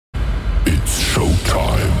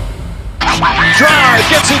Drive,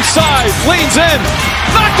 gets inside, leans in,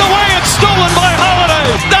 knocked away and stolen by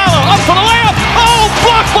Holiday. Dalla up for the layup. Oh,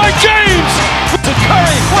 blocked by James. To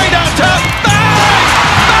Curry, way downtown.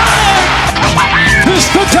 Bang! Bang! This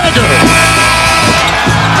the dagger.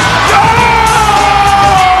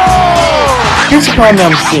 Here's the problem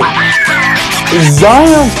I'm seeing.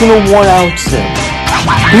 Zion's gonna want out soon.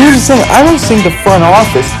 Here's the thing, I don't think the front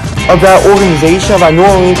office of that organization, of that New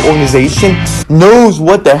Orleans organization, knows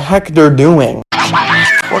what the heck they're doing.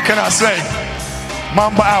 What can I say?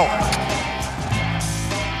 Mamba out.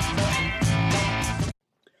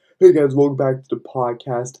 Hey guys, welcome back to the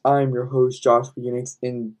podcast. I'm your host, Josh Phoenix,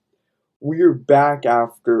 and we're back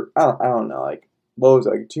after, I don't know, what was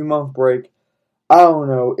it, a 2-month break? I don't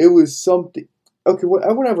know, it was something, okay,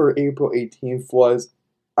 whatever April 18th was,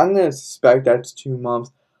 I'm going to suspect that's 2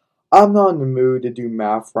 months. I'm not in the mood to do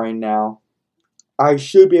math right now. I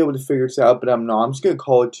should be able to figure this out, but I'm not. I'm just going to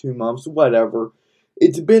call it 2 months, whatever.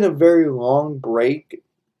 It's been a very long break.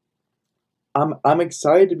 I'm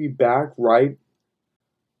excited to be back, right?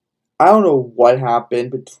 I don't know what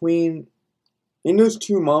happened in those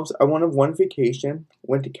 2 months. I went on one vacation,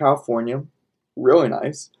 went to California, really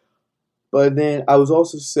nice. But then I was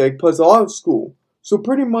also sick, plus a lot of school. So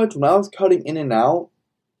pretty much when I was cutting in and out,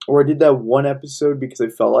 or I did that one episode because I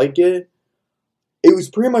felt like it was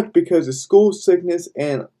pretty much because of school, sickness,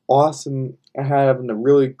 and having a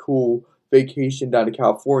really cool vacation down to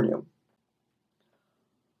California.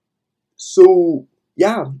 So,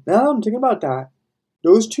 yeah, now I'm thinking about that.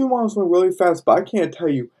 Those 2 months went really fast, but I can't tell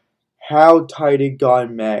you how tight it got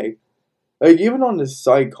in May. Even on the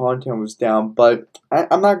site, content was down, but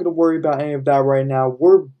I'm not going to worry about any of that right now.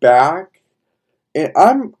 We're back, and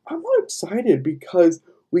I'm really excited because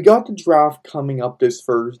we got the draft coming up this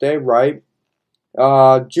Thursday, right?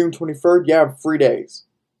 June 23rd, yeah, 3 days.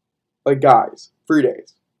 Guys, 3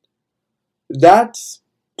 days. That's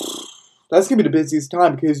going to be the busiest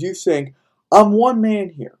time because you think, I'm one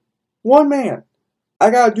man here. One man. I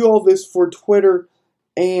got to do all this for Twitter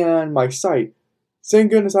and my site.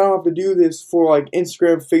 Thank goodness I don't have to do this for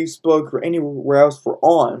Instagram, Facebook, or anywhere else we're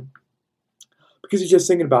on. Because you're just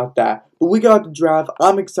thinking about that. But we got the draft.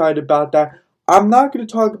 I'm excited about that. I'm not going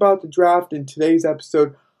to talk about the draft in today's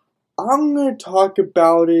episode. I'm going to talk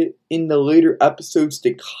about it in the later episodes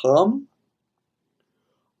to come.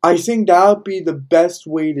 I think that would be the best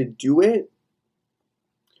way to do it.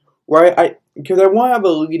 Right? Because I want to have a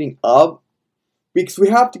leading up. Because we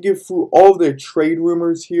have to get through all the trade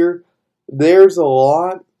rumors here. There's a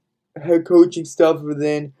lot of head coaching stuff. But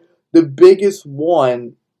then the biggest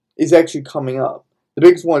one is actually coming up. The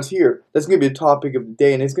biggest one's here. That's going to be the topic of the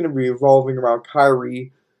day. And it's going to be revolving around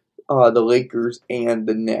Kyrie, the Lakers, and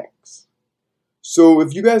the Knicks. So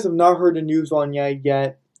if you guys have not heard the news on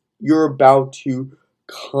yet, you're about to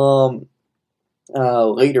come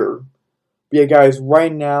later. But yeah, guys,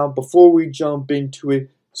 right now, before we jump into it,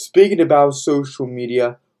 speaking about social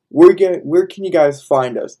media, where can you guys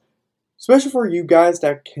find us? Especially for you guys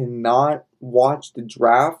that cannot watch the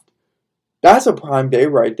draft. That's a prime day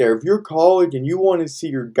right there. If you're college and you want to see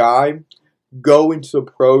your guy go into the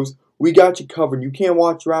pros, we got you covered. You can't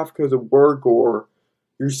watch draft because of work or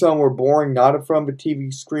you're somewhere boring, not in front of a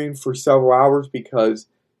TV screen for several hours because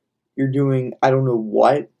you're doing I don't know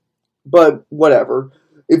what. But whatever.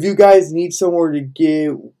 If you guys need somewhere to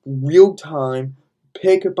get real-time,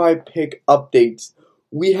 pick-by-pick updates,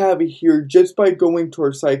 we have it here just by going to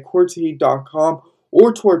our site, courtsideheat.com,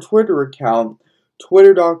 or to our Twitter account,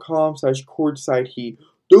 twitter.com/courtsideheat.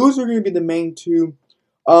 Those are going to be the main two.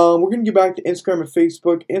 We're going to get back to Instagram and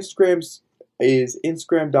Facebook. Instagram is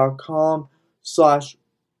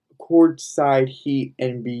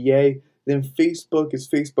instagram.com/courtsideheatNBA. Then Facebook is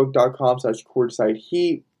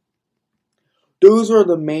facebook.com/courtsideheat. Those are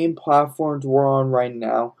the main platforms we're on right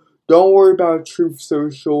now. Don't worry about Truth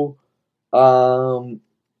Social. Don't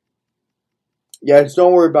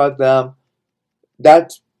worry about them.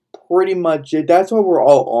 That's pretty much it. That's what we're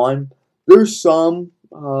all on. There's some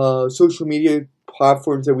social media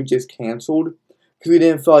platforms that we just canceled because we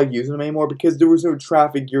didn't feel like using them anymore because there was no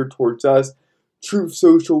traffic geared towards us. Truth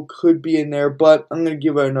Social could be in there, but I'm going to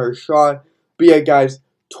give it another shot. But yeah, guys,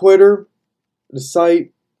 Twitter, the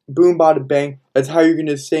site, boom, bada, bang. That's how you're going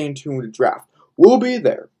to stay in tune with the draft. We'll be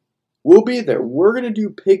there. We're going to do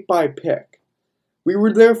pick by pick. We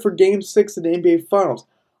were there for Game 6 of the NBA Finals.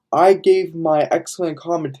 I gave my excellent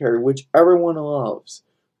commentary, which everyone loves.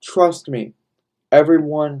 Trust me,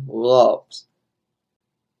 everyone loves.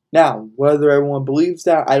 Now, whether everyone believes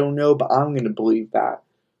that, I don't know, but I'm going to believe that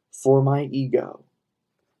for my ego.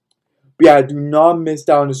 But yeah, do not miss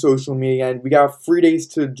out on the social media. And we got 3 days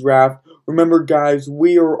to the draft. Remember, guys,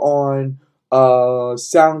 we are on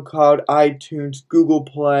SoundCloud, iTunes, Google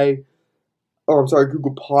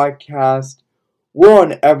Podcast. We're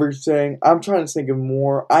on everything. I'm trying to think of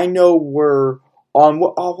more. I know we're on,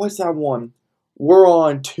 what's that one? We're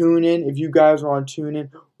on TuneIn. If you guys are on TuneIn,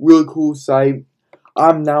 really cool site.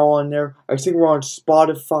 I'm now on there. I think we're on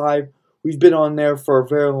Spotify. We've been on there for a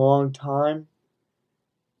very long time.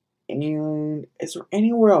 And is there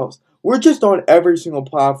anywhere else? We're just on every single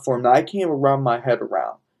platform that I can't even wrap my head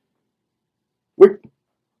around. We're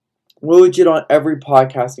legit on every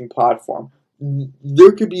podcasting platform.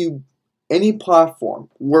 There could be any platform.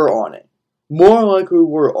 We're on it. More likely,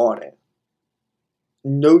 we're on it.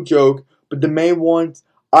 No joke. But the main ones,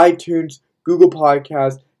 iTunes, Google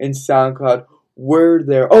Podcasts, and SoundCloud, we're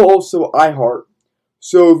there. Oh, also iHeart.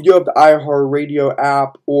 So if you have the iHeart Radio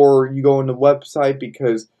app, or you go on the website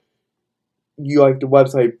because you like the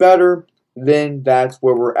website better, then that's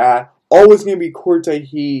where we're at. Always going to be Courtside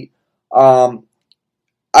Heat.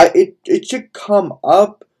 It should come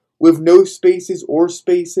up with no spaces or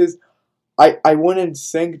spaces. I wouldn't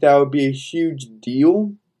think that would be a huge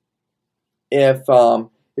deal if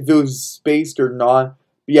it was spaced or not.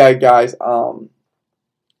 But yeah, guys,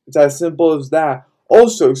 it's as simple as that.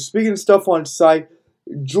 Also, speaking of stuff on site,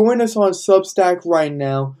 join us on Substack right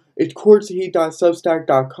now. It's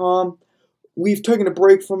courtsideheat.substack.com. We've taken a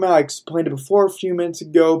break from it. I explained it before a few minutes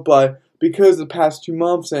ago, but because of the past 2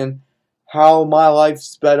 months and how my life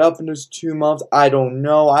sped up in those 2 months, I don't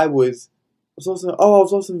know. I was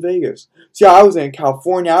also in Vegas. See, I was in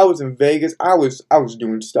California. I was in Vegas. I was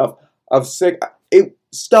doing stuff. I was sick.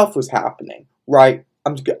 Stuff was happening, right?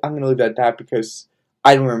 I'm gonna leave it at that because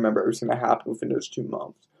I don't remember everything that happened within those 2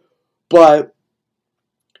 months. But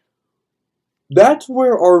that's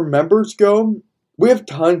where our members go. We have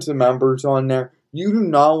tons of members on there. You do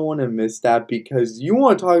not want to miss that because you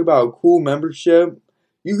want to talk about a cool membership.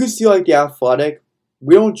 You can see like The Athletic.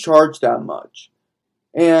 We don't charge that much.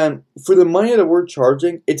 And for the money that we're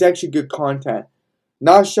charging, it's actually good content.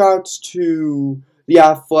 Not shouts to The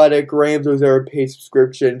Athletic or any of those other paid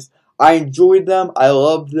subscriptions. I enjoyed them. I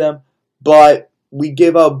loved them. But we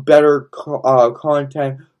give out better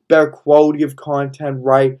content, better quality of content,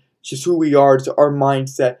 right? It's just who we are. It's our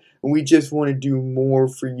mindset. And we just want to do more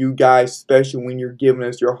for you guys, especially when you're giving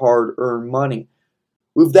us your hard-earned money.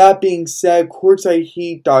 With that being said,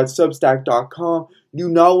 courtsideheat.substack.com. You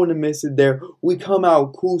do not want to miss it there. We come out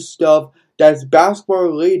with cool stuff that's basketball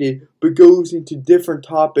related, but goes into different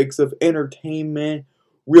topics of entertainment,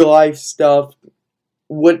 real life stuff,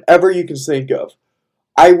 whatever you can think of.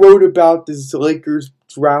 I wrote about this Lakers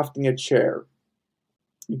drafting a chair.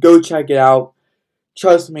 Go check it out.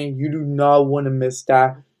 Trust me, you do not want to miss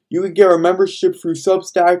that. You can get our membership through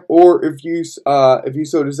Substack, or if you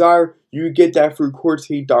so desire, you can get that through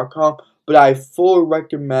courtsideheat.com. But I fully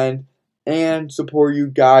recommend and support you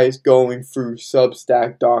guys going through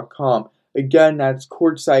Substack.com. Again, that's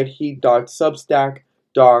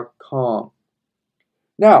courtsideheat.substack.com.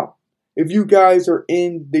 Now, if you guys are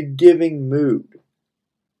in the giving mood,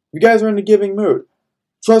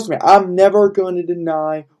 trust me, I'm never going to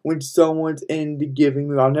deny when someone's in the giving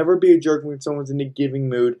mood. I'll never be a jerk when someone's in the giving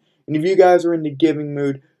mood. And if you guys are in the giving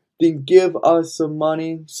mood, then give us some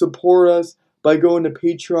money. Support us by going to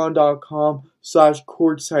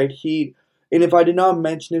patreon.com/courtsideheat. And if I did not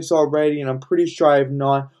mention this already, and I'm pretty sure I have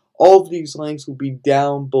not, all of these links will be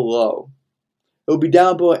down below. It'll be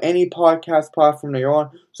down below any podcast platform that you're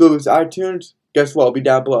on. So if it's iTunes, guess what? It'll be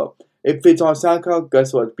down below. If it's on SoundCloud,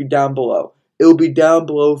 guess what? It'll be down below. It'll be down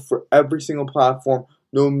below for every single platform,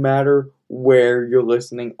 no matter where you're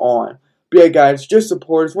listening on. But yeah, guys, just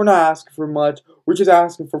support us. We're not asking for much. We're just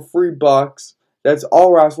asking for $3. That's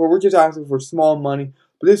all we're asking for. We're just asking for small money.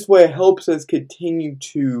 But this way it helps us continue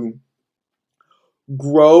to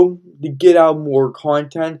grow, to get out more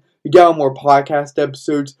content, to get out more podcast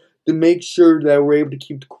episodes, to make sure that we're able to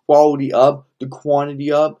keep the quality up, the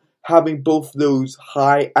quantity up, having both those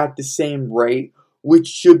high at the same rate, which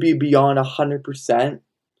should be beyond 100%.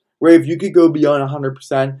 Right? If you could go beyond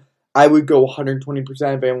 100%, I would go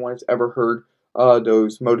 120% if anyone has ever heard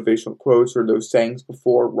those motivational quotes or those sayings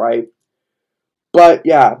before, right? But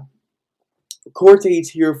yeah,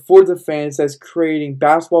 Courtside's here for the fans that's creating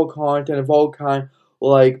basketball content of all kind,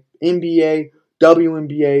 like NBA,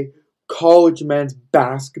 WNBA, college men's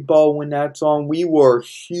basketball when that's on. We were a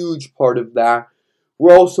huge part of that.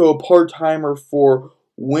 We're also a part-timer for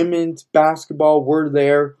women's basketball. We're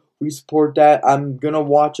there. We support that. I'm going to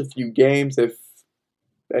watch a few games if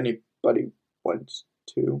anybody wants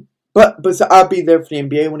to. But I'll be there for the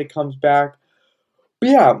NBA when it comes back. But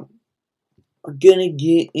yeah, we're going to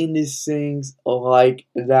get into things like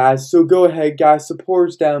that. So go ahead, guys. Support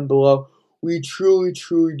us down below. We truly,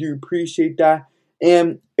 truly do appreciate that.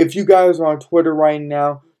 And if you guys are on Twitter right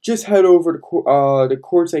now, just head over to the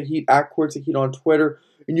Courtside Heat, at Courtside Heat on Twitter,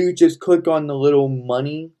 and you can just click on the little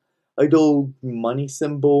money, like the little money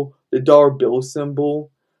symbol, the dollar bill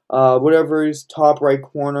symbol, whatever is top right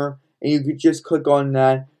corner, and you could just click on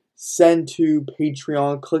that, send to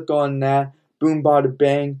Patreon, click on that, boom, bada,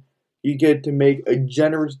 bang. You get to make a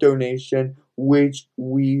generous donation, which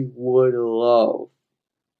we would love.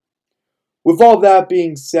 With all that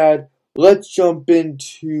being said, let's jump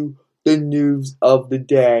into the news of the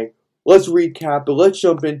day. Let's recap it. Let's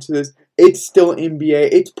jump into this. It's still NBA.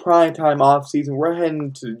 It's primetime offseason. We're heading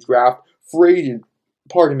into the draft. Free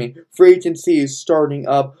agency is starting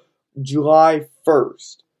up July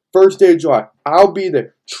 1st. First day of July. I'll be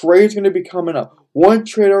there. Trade's going to be coming up. One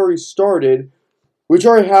trade already started, which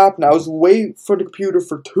already happened. I was waiting for the computer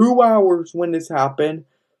for 2 hours when this happened.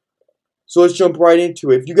 So let's jump right into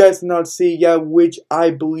it. If you guys did not see yet, which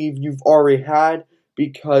I believe you've already had,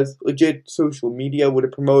 because legit social media would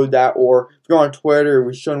have promoted that, or if you're on Twitter, it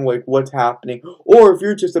was showing like what's happening, or if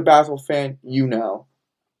you're just a basketball fan, you know.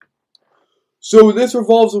 So this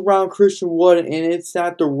revolves around Christian Wood, and it's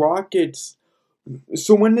that the Rockets.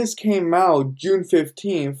 So when this came out, June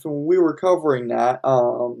 15th, when we were covering that,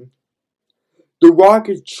 the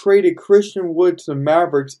Rockets traded Christian Wood to the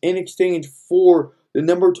Mavericks in exchange for the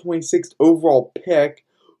number 26th overall pick,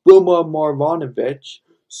 Wilma Marjanovic,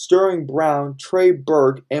 Sterling Brown, Trey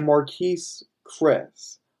Burke, and Marquise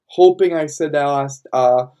Chris. Hoping I said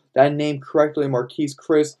that name correctly, Marquise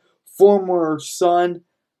Chris, former Sun.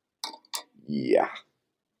 Yeah.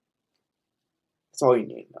 That's all you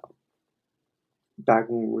need to know. Back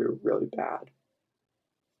when we were really bad.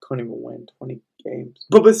 Couldn't even win 20 games.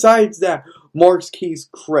 But besides that, Marquise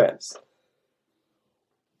Chris.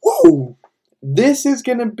 Whoa! This is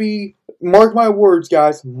going to be, mark my words,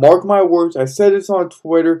 guys, mark my words. I said this on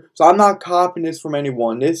Twitter, so I'm not copying this from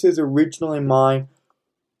anyone. This is originally mine.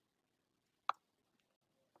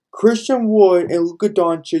 Christian Wood and Luka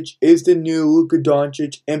Doncic is the new Luka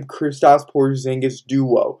Doncic and Kristaps Porzingis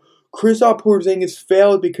duo. Kristaps Porzingis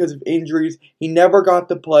failed because of injuries. He never got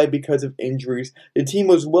to play because of injuries. The team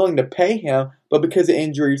was willing to pay him, but because of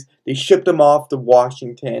injuries, they shipped him off to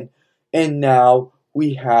Washington. And now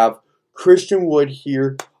we have Christian Wood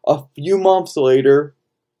here a few months later.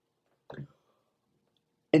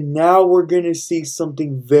 And now we're going to see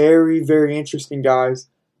something very, very interesting, guys.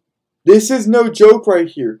 This is no joke right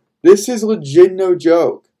here. This is legit no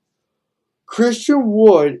joke. Christian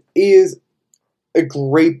Wood is a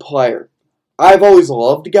great player. I've always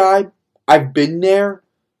loved the guy. I've been there.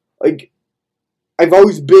 I've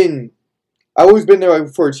always been there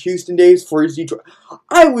for his Houston days, for his Detroit.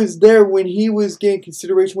 I was there when he was getting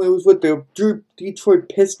consideration when he was with the Detroit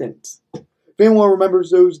Pistons. If anyone remembers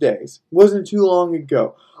those days. It wasn't too long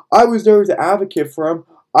ago. I was there as an advocate for him.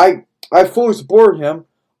 I fully support him.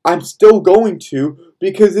 I'm still going to,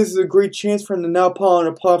 because this is a great chance for him to now play on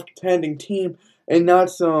a playoff contending team and not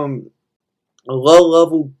some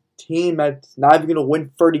low-level team that's not even going to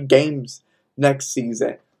win 30 games next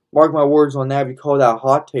season. Mark my words on that if you call that a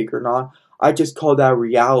hot take or not. I just call that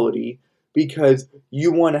reality, because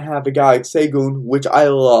you want to have a guy like Sengun, which I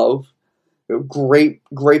love. Great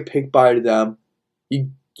pick by them. You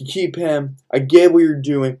keep him. I get what you're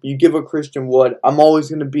doing. You give a Christian Wood. I'm always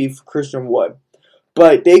going to be for Christian Wood.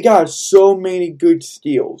 But they got so many good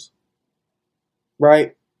steals.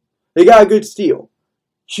 Right? They got a good steal.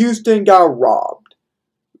 Houston got robbed.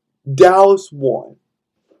 Dallas won.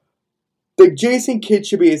 The Jason Kidd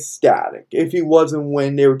should be ecstatic if he wasn't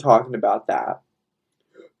when they were talking about that.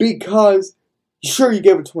 Because, sure, you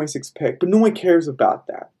gave a 26th pick, but no one cares about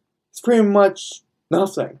that. It's pretty much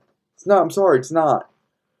nothing. It's not, I'm sorry, it's not.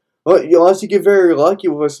 Unless you get very lucky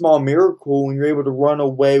with a small miracle and you're able to run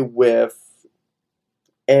away with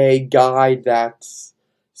a guy that's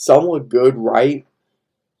somewhat good, right?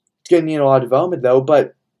 It's going to need a lot of development, though,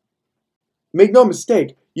 but make no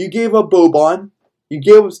mistake, you gave up Boban, you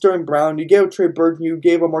gave up Sterling Brown, you gave up Trey Burke, and you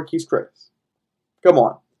gave up Marquise Chris. Come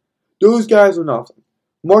on. Those guys are nothing.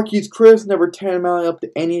 Marquise Chris never tantamounted up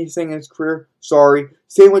to anything in his career. Sorry.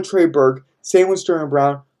 Same with Trey Burke. Same with Sterling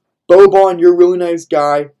Brown. Boban, you're a really nice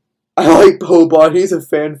guy. I like Boban. He's a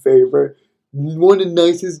fan favorite. One of the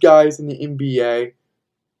nicest guys in the NBA.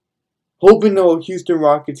 Hoping the Houston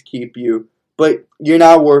Rockets keep you. But you're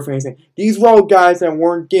not worth anything. These were all guys that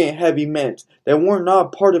weren't getting heavy minutes. That were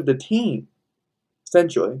not part of the team.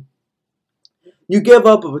 Essentially. You give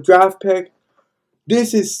up a draft pick.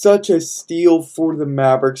 This is such a steal for the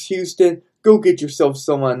Mavericks. Houston, go get yourself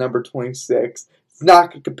someone at number 26. It's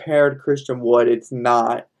not going to compare to Christian Wood. It's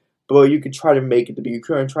not. but you could try to make it to be. You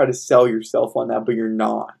could try to sell yourself on that, but you're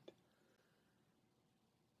not.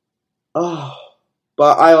 Oh,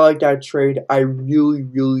 but I like that trade. I really,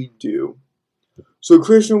 really do. So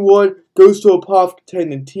Christian Wood goes to a playoff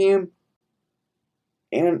contending team,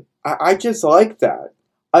 and I just like that.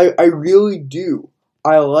 I really do.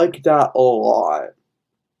 I like that a lot.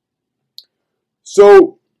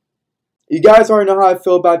 So, you guys already know how I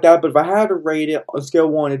feel about that, but if I had to rate it on a scale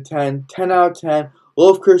of 1 to 10, 10 out of 10,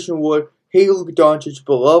 love Christian Wood, hate Luka Doncic,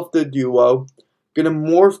 but love the duo. Gonna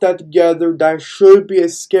morph that together. That should be a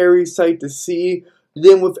scary sight to see.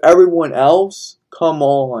 Then with everyone else, come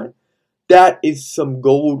on. That is some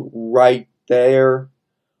gold right there.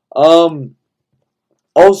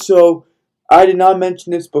 Also, I did not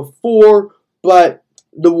mention this before, but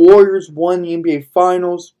the Warriors won the NBA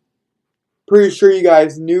Finals. Pretty sure you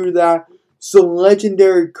guys knew that. Some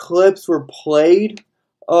legendary clips were played.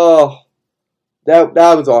 Oh, that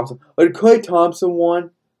was awesome. But Klay Thompson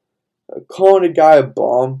won, calling a guy a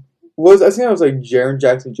bum. I think that was like Jaren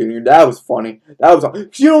Jackson Jr. That was funny. That was awesome.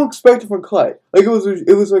 You don't expect it from Klay. Like it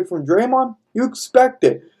was like from Draymond, you expect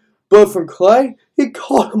it. But from Klay, he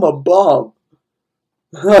called him a bum.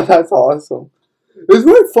 That's awesome. It was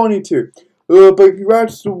really funny too. But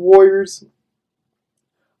congrats to the Warriors.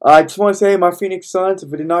 I just want to say my Phoenix Suns,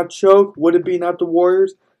 if it did not choke, would it be not the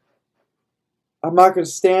Warriors? I'm not going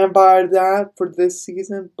to stand by that for this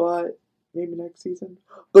season, but maybe next season.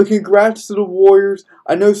 But congrats to the Warriors.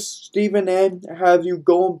 I know Stephen N. have you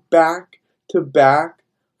going back to back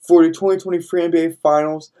for the 2023 NBA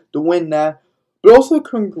Finals to win that. But also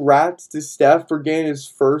congrats to Steph for getting his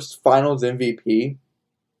first Finals MVP.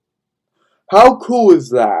 How cool is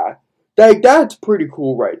that? That's pretty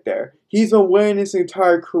cool right there. He's been winning his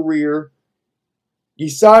entire career.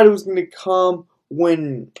 Decided it was going to come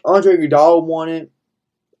when Andre Iguodala won it.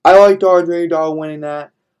 I liked Andre Iguodala winning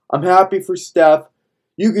that. I'm happy for Steph.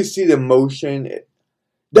 You can see the emotion.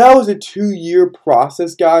 That was a 2-year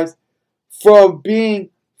process, guys. From being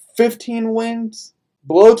 15 wins,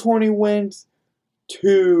 below 20 wins,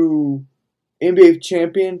 to NBA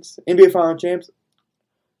champions, NBA Final champs.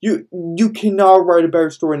 You cannot write a better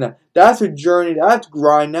story than that. That's a journey, that's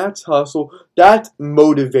grind, that's hustle, that's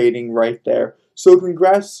motivating right there. So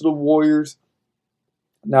congrats to the Warriors.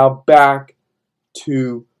 Now back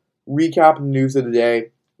to recap the news of the day,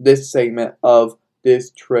 this segment of this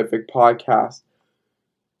terrific podcast.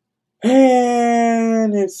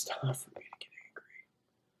 And it's time for me to get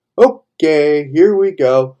angry. Okay, here we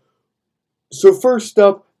go. So first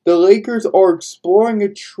up, the Lakers are exploring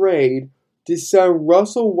a trade to send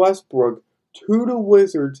Russell Westbrook to the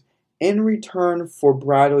Wizards in return for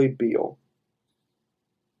Bradley Beal.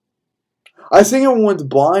 I think everyone's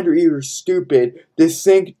blind or either stupid to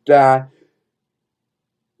think that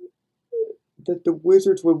the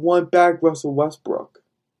Wizards would want back Russell Westbrook.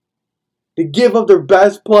 To give up their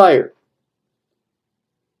best player.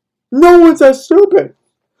 No one's that stupid.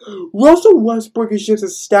 Russell Westbrook is just a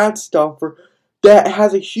stat stuffer that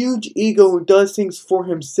has a huge ego and does things for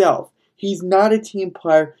himself. He's not a team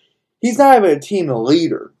player. He's not even a team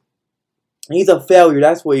leader. He's a failure.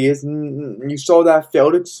 That's what he is. You saw that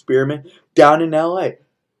failed experiment down in LA.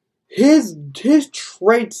 His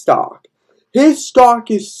trade stock. His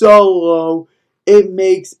stock is so low, it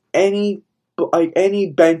makes any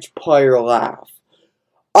bench player laugh.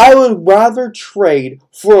 I would rather trade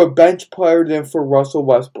for a bench player than for Russell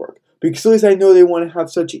Westbrook. Because at least I know they want to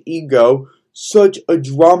have such an ego, such a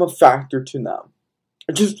drama factor to them.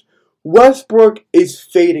 Westbrook is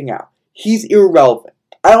fading out. He's irrelevant.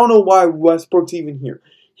 I don't know why Westbrook's even here.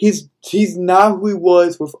 He's not who he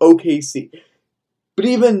was with OKC. But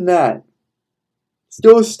even then,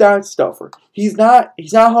 still a stat stuffer. He's not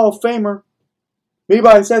a Hall of Famer. Maybe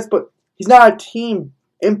by sense, but he's not a team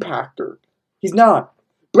impactor. He's not.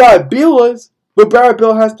 Brad Beal is, but Brad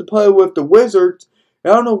Beal has to play with the Wizards. I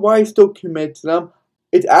don't know why he's still committed to them.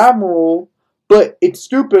 It's admirable, but it's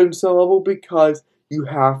stupid on some level because you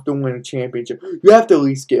have to win a championship. You have to at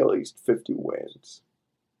least get at least 50 wins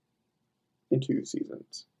in 2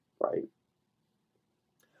 seasons, right?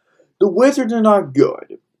 The Wizards are not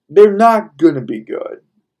good. They're not going to be good.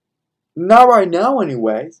 Not right now,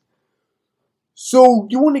 anyways. So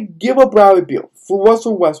you want to give up Bradley Beal for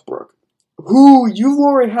Russell Westbrook, who you've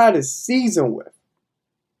already had a season with.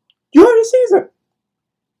 You had a season.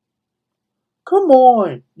 Come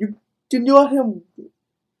on. You let him...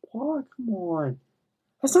 What? Come on.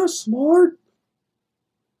 That's not smart.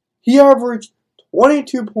 He averaged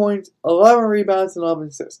 22 points, 11 rebounds, and 11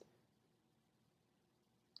 assists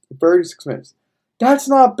in 36 minutes. That's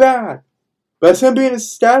not bad. But that's him being a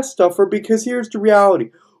stat stuffer because here's the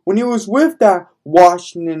reality. When he was with that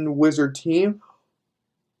Washington Wizard team,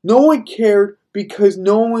 no one cared because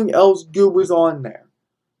no one else good was on there.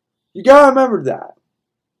 You gotta remember that.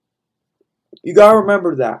 You gotta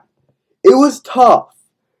remember that. It was tough.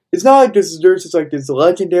 It's not like there's just like this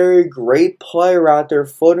legendary great player out there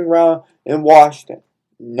floating around in Washington.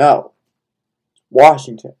 No.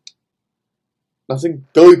 Washington. Nothing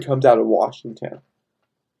good comes out of Washington.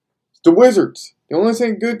 It's the Wizards. The only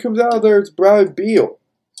thing good comes out of there is Bradley Beal.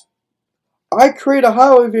 I create a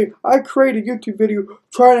YouTube video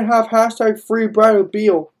trying to have hashtag free Bradley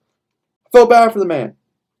Beal. I felt bad for the man.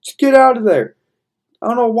 Just get out of there. I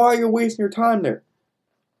don't know why you're wasting your time there.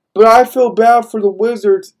 But I feel bad for the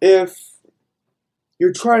Wizards if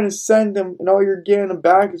you're trying to send them and all you're getting them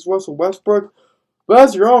back is Russell Westbrook. But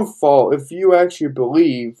that's your own fault if you actually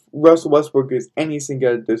believe Russell Westbrook is anything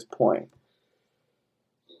good at this point.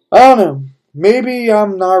 I don't know. Maybe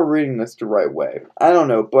I'm not reading this the right way. I don't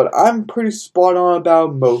know. But I'm pretty spot on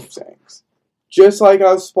about most things. Just like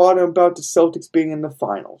I was spot on about the Celtics being in the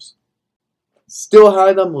finals. Still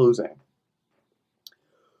had them losing.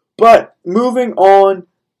 But moving on,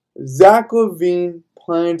 Zach LaVine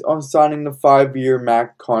plans on signing the 5-year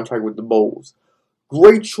max contract with the Bulls.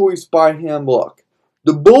 Great choice by him. Look,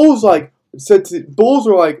 the Bulls are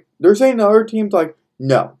like, they're saying to other teams like,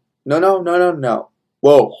 no.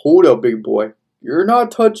 Whoa, hold up, big boy. You're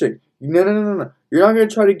not touching. No. You're not going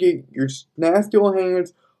to try to get your nasty little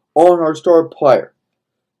hands on our star player.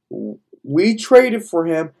 We traded for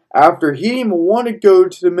him after he didn't even want to go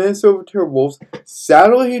to the Minnesota Timberwolves.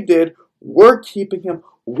 Sadly, he did. We're keeping him.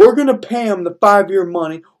 We're going to pay him the 5-year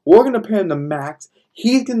money. We're going to pay him the max.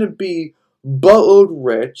 He's going to be buttload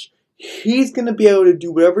rich. He's going to be able to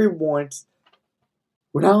do whatever he wants.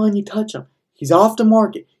 We're not letting you touch him. He's off the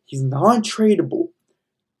market. He's non-tradable.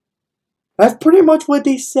 That's pretty much what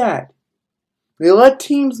they said. They let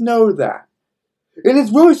teams know that. And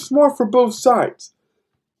it's really smart for both sides.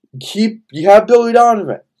 You have Billy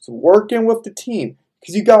Donovan working with the team.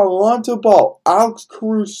 Because you got Alonzo Ball, Alex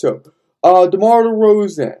Caruso, DeMar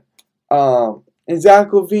DeRozan, and Zach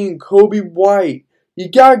LaVine, Kobe White. You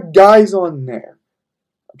got guys on there.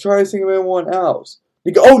 I'm trying to think of anyone else.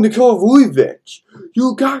 Nikola Vucevic.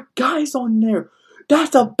 You got guys on there.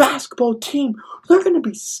 That's a basketball team. They're going to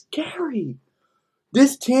be scary.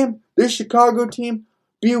 This Chicago team,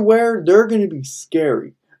 beware, they're going to be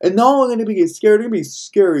scary. And not only going to be scary, they're going to be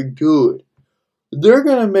scary good. They're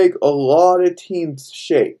going to make a lot of teams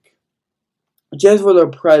shake. Just for their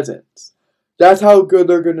presence. That's how good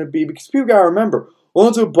they're going to be. Because people got to remember,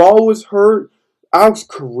 Alonzo Ball was hurt. Alex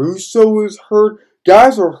Caruso was hurt.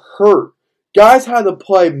 Guys are hurt. Guys had to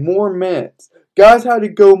play more minutes. Guys had to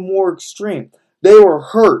go more extreme. They were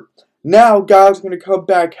hurt. Now guys are going to come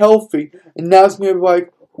back healthy. And now it's going to be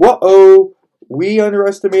like, whoa, we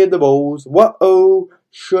underestimated the Bulls. Whoa,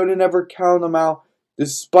 should have never counted them out.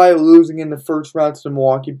 Despite losing in the first round to the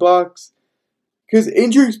Milwaukee Bucks. Because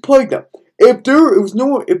injuries plagued them. If there was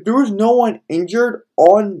no one injured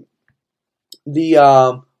on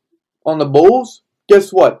the Bulls,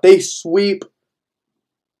 guess what? They sweep.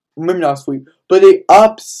 Maybe not sweep, but they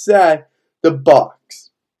upset the Bucks.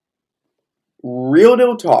 Real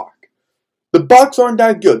deal talk. The Bucks aren't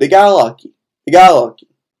that good. They got lucky.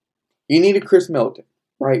 You needed Chris Middleton,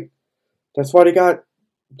 right? That's why they got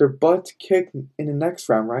their butts kicked in the next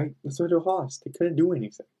round, right? That's why they lost. They couldn't do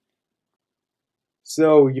anything.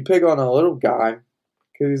 So you pick on a little guy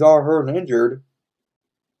because he's all hurt and injured,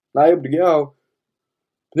 not able to go.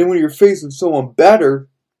 But then when you're faced with someone better,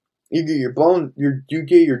 you get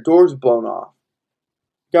your doors blown off.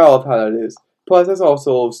 Gotta love how that is. Plus, that's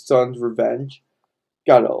also a son's revenge.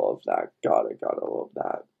 Gotta love that. Gotta love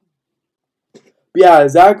that. But yeah,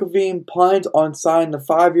 Zach LaVine plans on signing the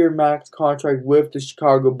 5-year max contract with the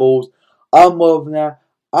Chicago Bulls. I'm loving that.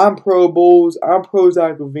 I'm pro Bulls. I'm pro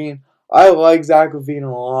Zach LaVine. I like Zach LaVine a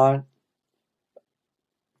lot.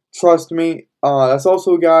 Trust me. That's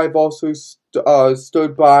also a guy I've also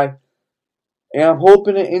stood by. And I'm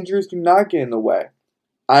hoping that injuries do not get in the way.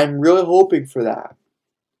 I'm really hoping for that.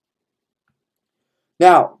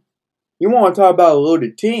 Now, you want to talk about a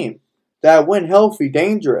loaded team that went healthy,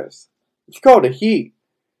 dangerous. It's called the Heat.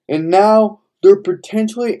 And now they're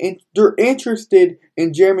they're interested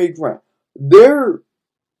in Jeremy Grant. They're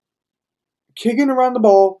kicking around the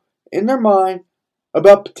ball in their mind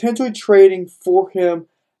about potentially trading for him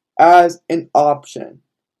as an option.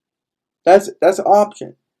 That's an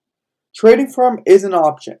option. Trading for him is an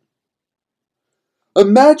option.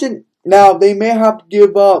 Imagine now they may have to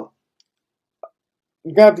give up.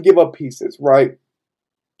 You're gonna have to give up pieces, right?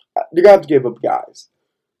 You're gonna have to give up guys.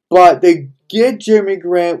 But they get Jeremy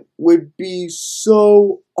Grant would be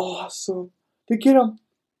so awesome. to get him.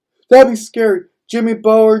 That'd be scary. Jimmy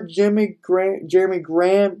Butler, Jeremy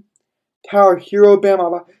Grant, Tyler Hero, Bam,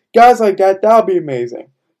 guys like that. That would be amazing.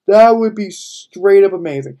 That would be straight up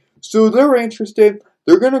amazing. So they're interested.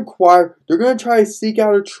 They're going to acquire. They're going to try to seek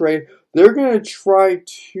out a trade. They're going to try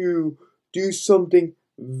to do something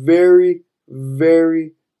very,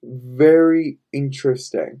 very, very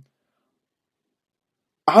interesting.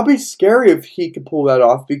 I'll be scary if he could pull that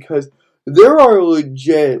off because there are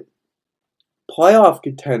legit playoff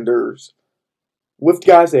contenders with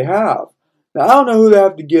guys they have. Now, I don't know who they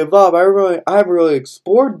have to give up. I haven't really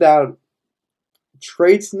explored that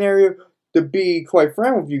trade scenario, to be quite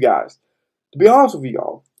frank with you guys. To be honest with you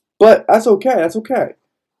all. But that's okay. That's okay.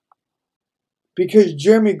 Because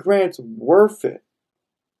Jeremy Grant's worth it.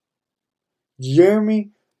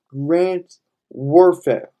 Jeremy Grant's worth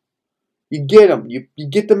it. You get him. You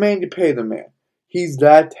get the man, you pay the man. He's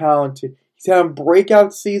that talented. He's having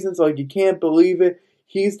breakout seasons like you can't believe it.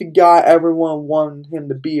 He's the guy everyone wanted him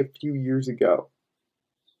to be a few years ago.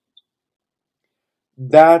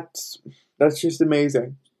 That's just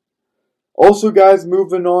amazing. Also, guys,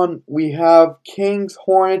 moving on, we have Kings,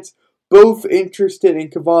 Hornets, both interested in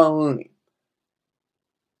Kevon Looney.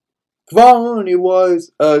 Kevon Looney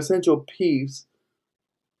was an essential piece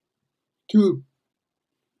to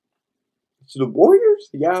the Warriors?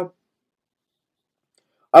 Yeah.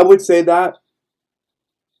 I would say that.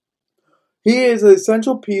 He is an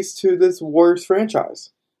essential piece to this Warriors franchise.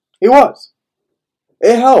 He was.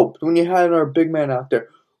 It helped when you had our big man out there.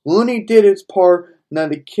 Looney did his part. Now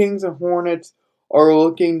the Kings and Hornets are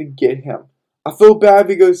looking to get him. I feel bad if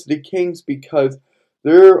he goes to the Kings because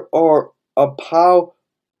there are a pile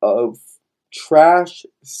of trash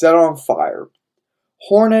set on fire.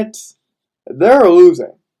 Hornets, they're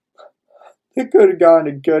losing. They could have gotten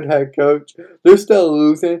a good head coach. They're still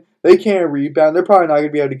losing. They can't rebound. They're probably not going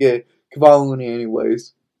to be able to get Kevon Looney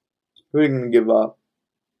anyways. Who are they going to give up?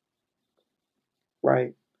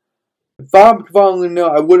 Right. If I'm Kevon Looney,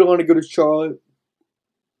 I wouldn't want to go to Charlotte.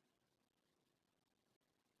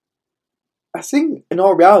 I think, in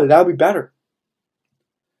all reality, that would be better.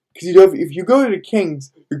 Because if you go to the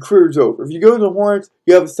Kings, your career's over. If you go to the Hornets,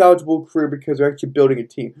 you have a salvageable career because they're actually building a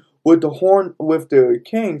team. With the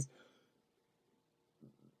Kings,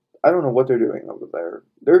 I don't know what they're doing over there.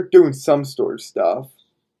 They're doing some sort of stuff.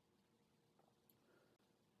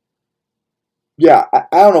 Yeah, I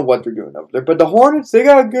don't know what they're doing over there. But the Hornets, they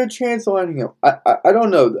got a good chance of landing him. I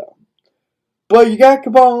don't know, though. But you got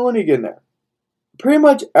Kevon Looney in there. Pretty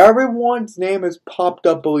much everyone's name has popped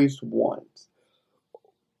up at least once.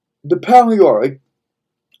 Depending on who you are. Like,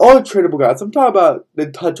 all the tradable guys. I'm talking about the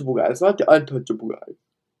touchable guys, not the untouchable guys.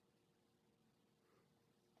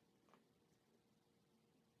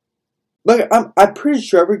 Like, I'm pretty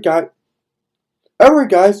sure every guy's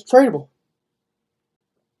tradable.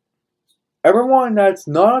 Everyone that's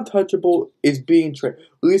not untouchable is being traded.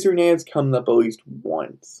 Luis Hernandez coming up at least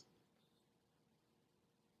once.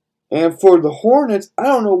 And for the Hornets, I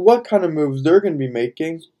don't know what kind of moves they're going to be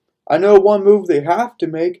making. I know one move they have to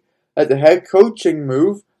make as a head coaching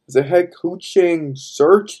move, as a head coaching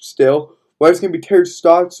search still, whether it's going to be Terry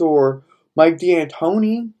Stotts or Mike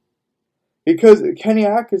D'Antoni. Because Kenny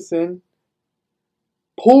Atkinson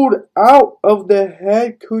pulled out of the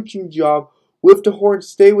head coaching job with the Hornets,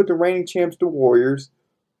 stay with the reigning champs, the Warriors.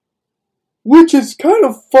 Which is kind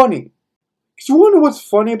of funny. Because you wonder what's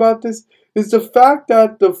funny about this? Is the fact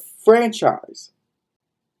that the franchise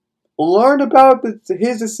learned about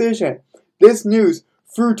his decision, this news,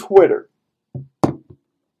 through Twitter.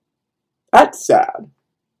 That's sad.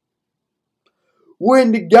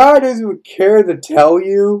 When the guy doesn't care to tell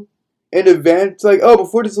you in advance, it's like, oh,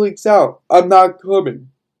 before this leaks out, I'm not coming.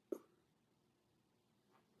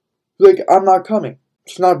 Like, I'm not coming.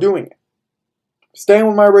 Just not doing it. Staying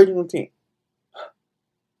with my original team.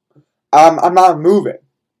 I'm not moving.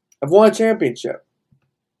 I've won a championship.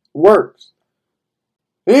 Works.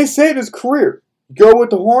 And he saved his career. You go with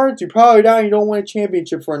the Hornets, you probably die and you don't win a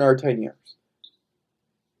championship for another 10 years.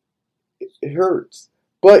 It hurts.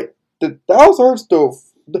 But that also hurts though.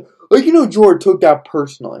 Like, Jordan took that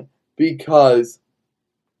personally. Because,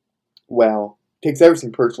 well, takes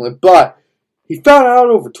everything personally. But he found out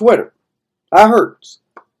over Twitter. That hurts.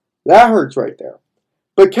 That hurts right there.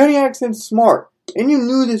 But Kenny Atkinson's smart. And you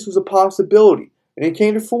knew this was a possibility. And it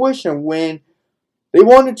came to fruition when they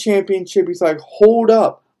won the championship. He's like, hold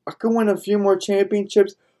up. I could win a few more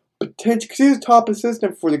championships. Potentially, because he's the top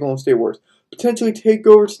assistant for the Golden State Warriors. Potentially take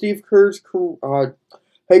over Steve Kerr's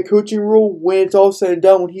head coaching role when it's all said and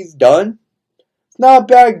done. When he's done, it's not a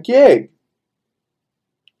bad gig.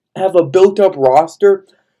 Have a built-up roster.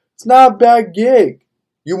 It's not a bad gig.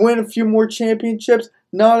 You win a few more championships,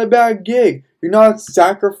 not a bad gig. You're not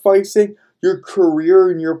sacrificing your career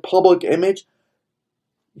and your public image.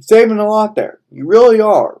 You're saving a lot there. You really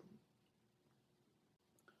are.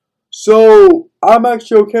 So, I'm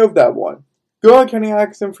actually okay with that one. Good on Kenny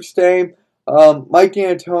Atkinson for staying. Mike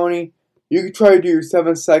D'Antoni, you could try to do your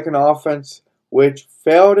 7-second offense, which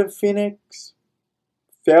failed in Phoenix,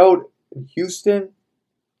 failed in Houston,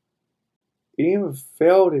 it even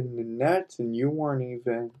failed in the Nets, and you weren't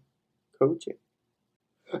even coaching.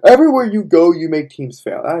 Everywhere you go, you make teams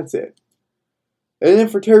fail. That's it. And then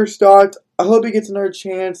for Terry Stotts, I hope he gets another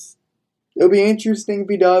chance. It'll be interesting if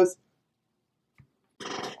he does.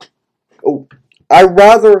 Oh, I'd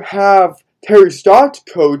rather have Terry Stotts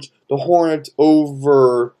coach the Hornets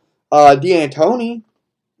over D'Antoni.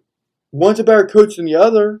 One's a better coach than the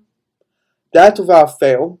other. That's without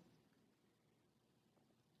fail.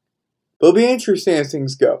 But it'll be interesting as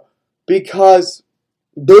things go. Because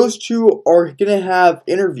those two are going to have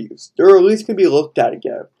interviews. They're at least going to be looked at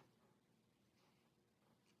again.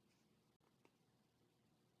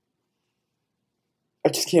 I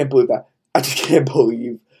just can't believe that. I just can't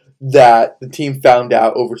believe that the team found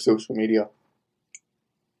out over social media.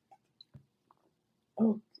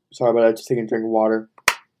 Oh, sorry about that. Just taking a drink of water.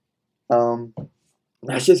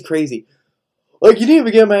 That's just crazy. Like, you didn't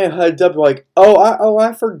even give me a heads up. Like,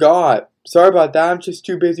 I forgot. Sorry about that. I'm just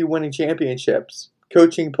too busy winning championships.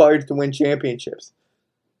 Coaching players to win championships.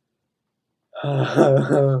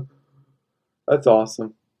 That's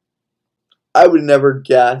awesome. I would never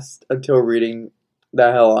guessed until reading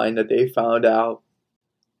that headline that they found out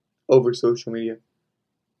over social media.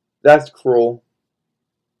 That's cruel.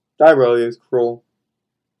 That really is cruel.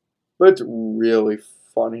 But it's really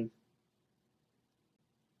funny.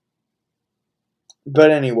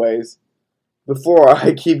 But anyways, before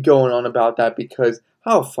I keep going on about that, because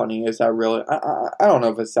how funny is that really? I don't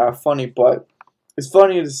know if it's that funny, but it's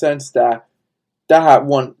funny in the sense that that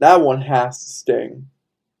one has to sting.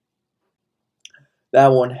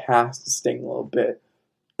 That one has to sting a little bit.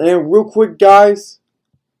 And real quick, guys,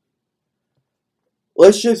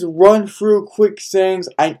 let's just run through quick sayings.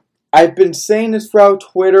 I've been saying this throughout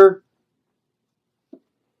Twitter.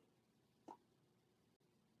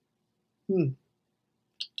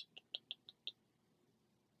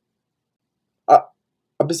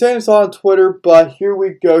 I've been saying this all on Twitter, but here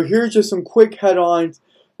we go. Here's just some quick headlines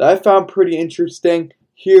that I found pretty interesting.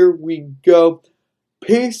 Here we go.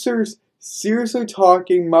 Pacers seriously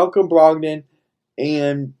talking Malcolm Brogdon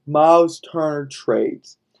and Miles Turner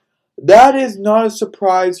trades. That is not a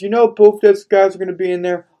surprise. You know both those guys are going to be in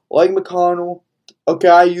there, like McConnell. Okay,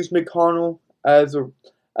 I use McConnell as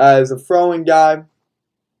a throwing guy.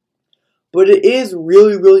 But it is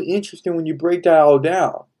really, really interesting when you break that all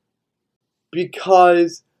down.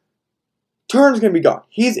 Because Turner's going to be gone.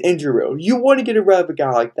 He's injury riddled. You want to get rid of a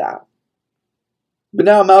guy like that. But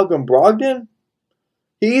now Malcolm Brogdon,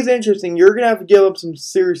 he's interesting. You're going to have to give up some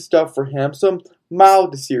serious stuff for him. Some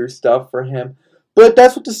mild to serious stuff for him. But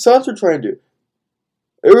that's what the Suns are trying to do.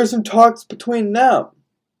 There were some talks between them.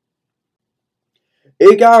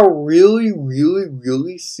 It got really, really,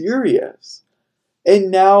 really serious.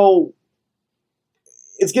 And now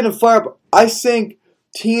it's going to fire up. I think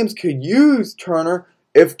teams could use Turner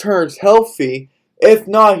if Turner's healthy. If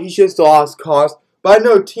not, he's just a lost cause. But I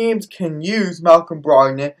know teams can use Malcolm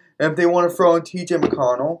Brogdon. And if they want to throw in TJ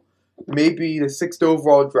McConnell, maybe the 6th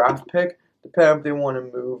overall draft pick, depending if they want to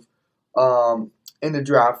move in the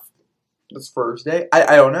draft this Thursday.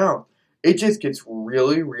 I don't know. It just gets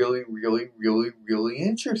really, really, really, really, really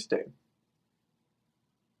interesting.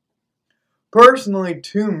 Personally,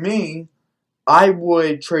 to me, I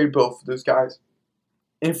would trade both of those guys.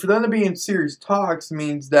 And for them to be in serious talks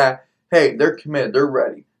means that, hey, they're committed, they're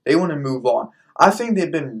ready. They want to move on. I think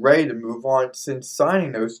they've been ready to move on since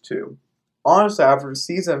signing those two. Honestly, after the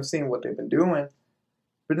season, I've seen what they've been doing.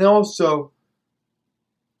 But then also,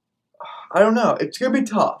 I don't know. It's going to be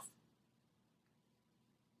tough.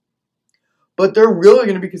 But they're really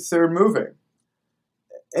going to be considered moving.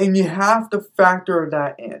 And you have to factor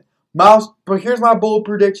that in. But here's my bold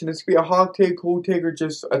prediction. This could be a hot take, cold take, or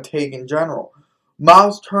just a take in general.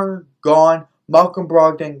 Miles Turner, gone. Malcolm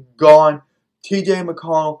Brogdon, gone. TJ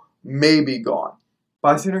McConnell, maybe gone.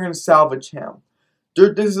 But I think they're going to salvage him.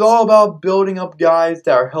 This is all about building up guys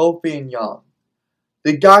that are healthy and young.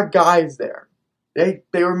 They got guys there. They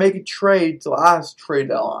were making trades last trade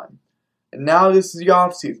deadline. And now this is the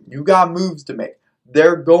offseason. You got moves to make.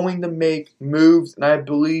 They're going to make moves, and I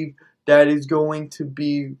believe that is going to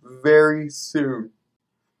be very soon.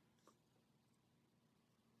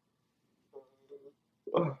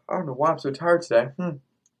 I don't know why I'm so tired today.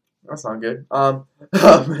 That's not good.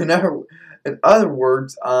 In other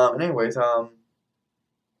words, the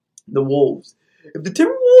Wolves. If the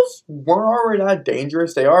Timberwolves weren't already that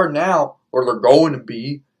dangerous, they are now, or they're going to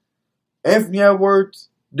be. Anthony Edwards,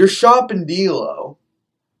 they're shopping D'Lo.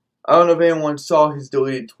 I don't know if anyone saw his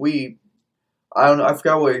deleted tweet. I don't know. I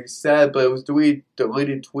forgot what he said, but it was the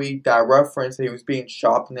deleted tweet that referenced that he was being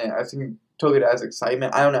shopped, and I think he took it as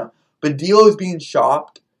excitement. I don't know. But D'Lo is being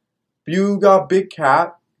shopped. You got Big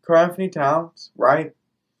Cat, Anthony Towns, right?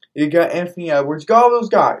 You got Anthony Edwards. You got all those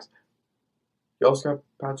guys. You also got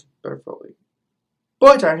Patrick Beverley.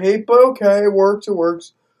 Which I hate, but okay, it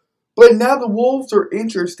works. But now the Wolves are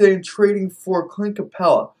interested in trading for Clint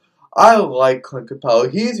Capella. I like Clint Capella.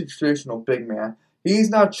 He's a traditional big man. He's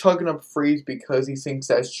not chugging up threes because he thinks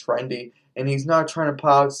that's trendy, and he's not trying to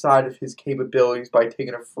play outside of his capabilities by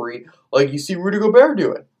taking a free like you see Rudy Gobert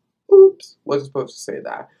doing. Oops, wasn't supposed to say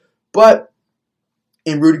that. But,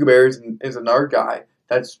 and Rudy Gobert is another guy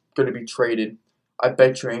that's going to be traded, I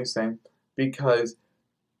bet you anything, because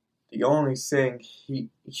the only thing, he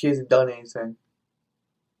hasn't done anything.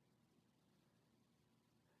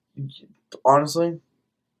 Honestly,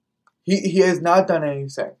 he has not done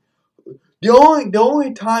anything. The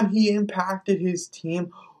only time he impacted his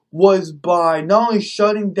team was by not only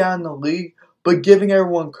shutting down the league, but giving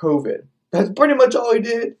everyone COVID. That's pretty much all he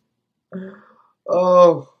did.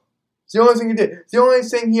 Oh, it's the only thing he did. It's the only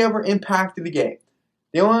thing he ever impacted the game.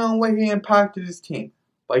 The only way he impacted his team,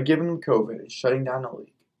 by giving him COVID and shutting down the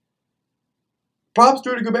league. Props to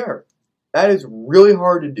Rudy Gobert. That is really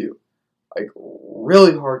hard to do. Like,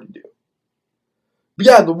 really hard to do. But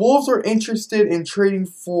yeah, the Wolves are interested in trading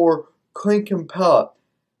for Clint Capella.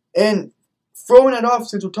 And throwing it off,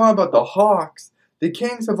 since we're talking about the Hawks, the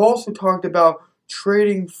Kings have also talked about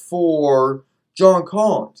trading for John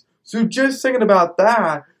Collins. So just thinking about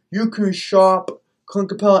that, you can shop Clint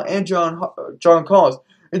Capella and John Collins.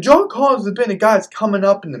 And John Collins has been a guy that's coming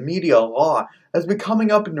up in the media a lot. Has been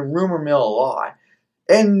coming up in the rumor mill a lot.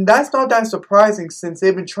 And that's not that surprising since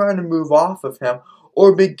they've been trying to move off of him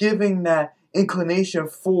or been giving that inclination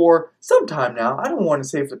for some time now. I don't want to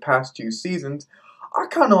say for the past 2 seasons. I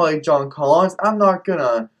kind of like John Collins. I'm not going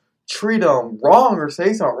to treat him wrong or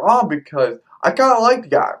say something wrong because I kind of like the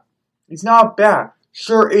guy. He's not bad.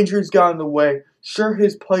 Sure, injuries got in the way. Sure,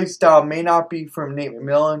 his play style may not be from Nate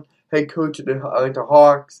McMillan, head coach of the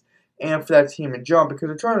Hawks, and for that team in general because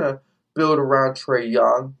they're trying to build around Trae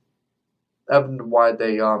Young. Evident why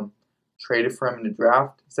they traded for him in the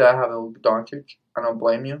draft instead of having Luka Doncic. I don't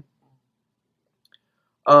blame you.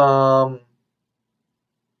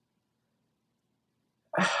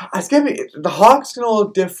 It's gonna be the Hawks gonna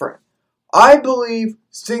look different. I believe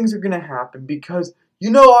things are gonna happen because you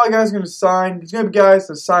know all the guys are gonna sign. There's gonna be guys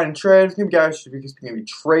that sign and trade. There's gonna be guys that are gonna be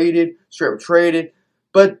traded, straight up traded.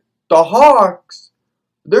 But the Hawks,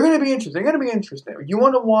 they're gonna be interesting. They're gonna be interesting. You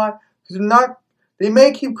wanna know why? Because they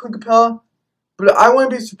may keep Clint Capella. But I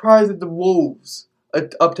wouldn't be surprised if the Wolves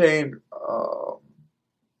obtained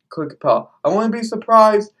Clint Capella. I wouldn't be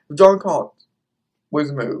surprised if John Collins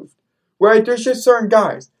was moved. Right? There's just certain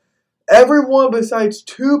guys. Everyone besides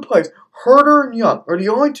 2 players, Herter and Young, are the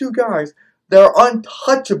only 2 guys that are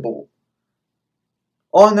untouchable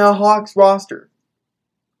on the Hawks roster.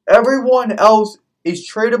 Everyone else is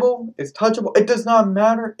tradable, is touchable. It does not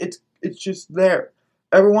matter. It's just there.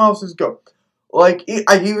 Everyone else is go. Like,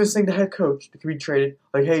 I even think the head coach that can be traded.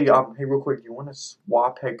 Like, hey, real quick, you want to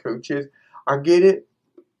swap head coaches? I get it.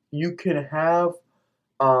 You can have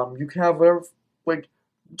whatever. Like,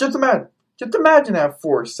 just imagine that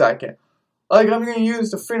for a second. Like, I'm gonna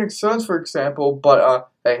use the Phoenix Suns for example, but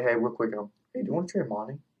hey, real quick, hey, do you want to trade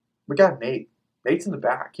Monty? We got Nate. Nate's in the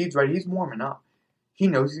back. He's ready. He's warming up. He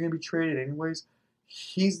knows he's gonna be traded anyways.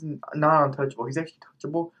 He's not untouchable. He's actually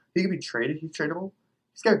touchable. He can be traded. He's tradable.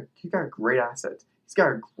 He's got great assets. He's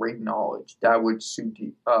got great knowledge that would suit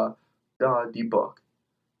D-Book.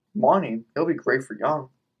 Monty, he'll be great for Young.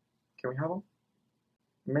 Can we have him?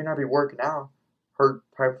 He may not be working out. Hurt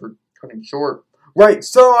probably for cutting short. Right,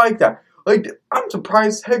 so like that. Like, I'm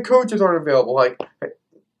surprised head coaches aren't available. Like,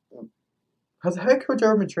 has a head coach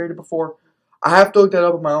ever been traded before? I have to look that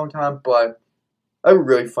up in my own time, but that'd be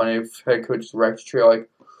really funny if head coaches were actually traded. Like,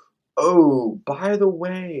 oh, by the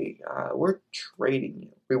way, we're trading you.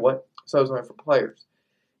 Wait, what? So I was looking for players.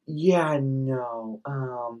 Yeah, no.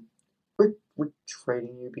 We're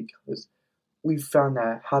trading you because we found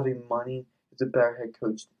that having money is a better head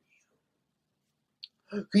coach than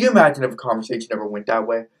you. Can you imagine if a conversation ever went that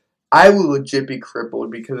way? I would legit be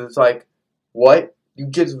crippled because it's like, what? You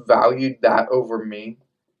just valued that over me?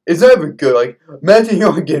 It's not even good. Like, imagine you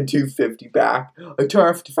only getting $250 back, like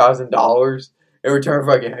 $250,000. in return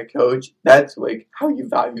for like a head coach. That's like how you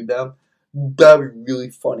value them. That'd be really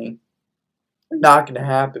funny. Not gonna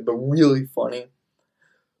happen, but really funny.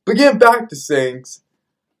 But getting back to things,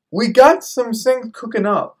 we got some things cooking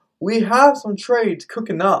up. We have some trades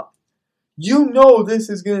cooking up. You know this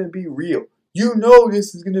is gonna be real. You know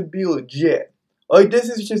this is gonna be legit. Like, this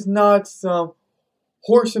is just not some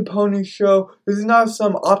horse and pony show. This is not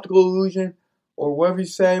some optical illusion or whatever you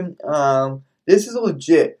say. This is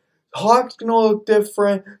legit. Hawks gonna look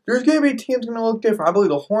different. There's gonna be teams gonna look different. I believe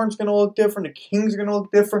the Horns gonna look different. The Kings are gonna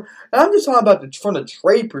look different. And I'm just talking about from the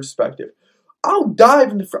trade perspective. I'm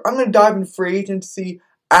gonna dive into free agency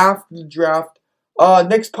after the draft.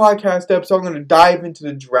 Next podcast episode, I'm gonna dive into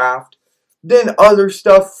the draft. Then other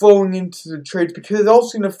stuff flowing into the trades because it's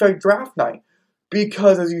also gonna affect draft night.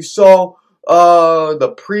 Because as you saw,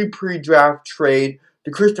 the pre-draft trade,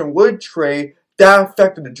 the Christian Wood trade, that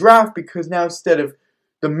affected the draft because now instead of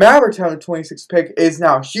the Mavericks having the 26th pick, is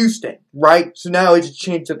now Houston, right? So now it just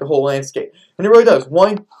changed up the whole landscape. And it really does.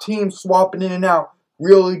 One team swapping in and out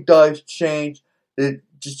really does change. It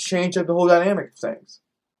just changed up the whole dynamic of things.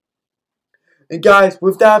 And guys,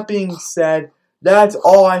 with that being said, that's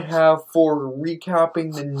all I have for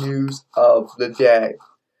recapping the news of the day.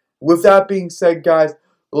 With that being said, guys,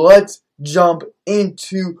 let's jump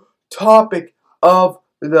into topic of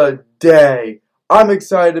the day. I'm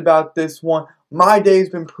excited about this one. My day's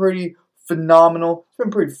been pretty phenomenal. It's been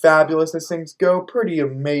pretty fabulous as things go. Pretty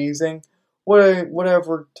amazing.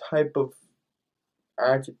 Whatever type of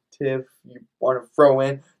adjective you want to throw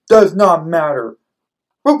in does not matter.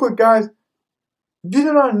 Real quick, guys. If you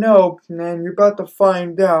do not know, and you're about to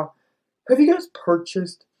find out, have you guys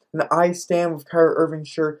purchased an I Stand with Kyrie Irving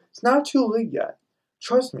shirt? It's not too late yet.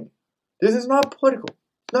 Trust me. This is not political.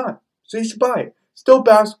 It's not. So you should buy it. Still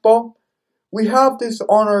basketball. We have this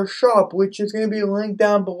on our shop, which is going to be linked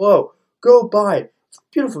down below. Go buy it. It's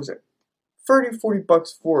beautiful. 30, 40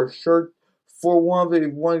 bucks for a shirt, for one of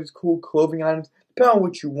these cool clothing items. Depending on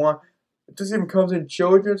what you want. This even comes in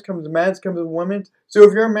children's, comes in men's, comes in women's. So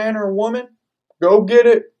if you're a man or a woman, go get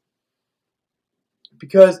it.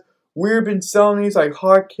 Because we've been selling these like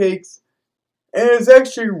hotcakes. And it's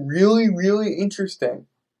actually really, really interesting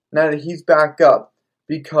now that he's back up.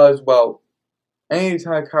 Because, well,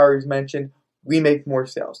 anytime Kyrie's mentioned, we make more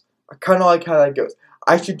sales. I kind of like how that goes.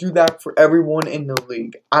 I should do that for everyone in the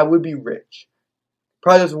league. I would be rich.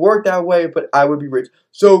 Probably doesn't work that way, but I would be rich.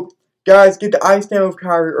 So, guys, get the I Stand with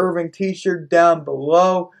Kyrie Irving t-shirt down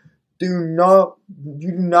below. You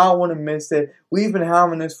do not want to miss it. We've been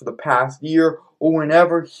having this for the past year or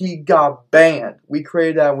whenever he got banned. We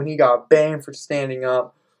created that when he got banned for standing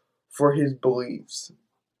up for his beliefs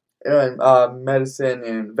and medicine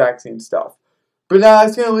and vaccine stuff. But now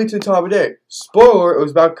that's going to lead to the top of the day. Spoiler, it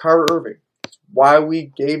was about Kyrie Irving. That's why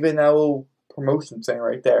we gave in that little promotion thing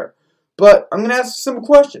right there. But I'm going to ask a simple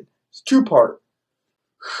question. It's two-part.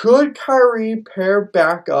 Should Kyrie pair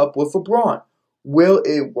back up with LeBron? Will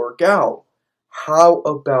it work out? How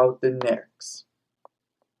about the Knicks?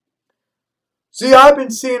 See, I've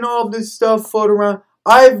been seeing all of this stuff float around.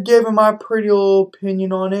 I've given my pretty little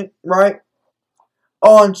opinion on it, right?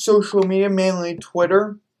 On social media, mainly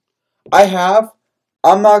Twitter. I have.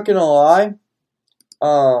 I'm not gonna lie.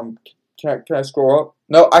 Can I scroll up?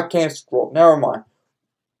 No, I can't scroll. Never mind.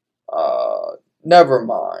 Never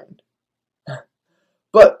mind.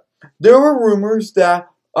 But there were rumors that,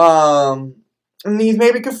 and these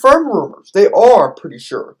may be confirmed rumors. They are, pretty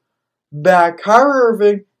sure, that Kyrie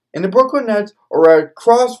Irving and the Brooklyn Nets are at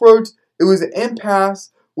crossroads. It was an impasse,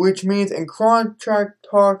 which means in contract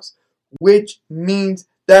talks, which means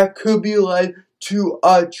that could be led to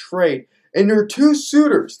a trade. And there are two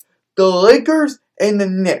suitors, the Lakers and the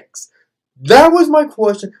Knicks. That was my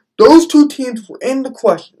question. Those two teams were in the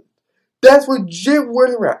question. That's legit where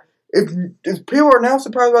they're at. If people are now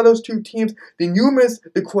surprised by those two teams, then you missed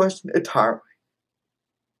the question entirely.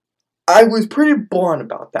 I was pretty blunt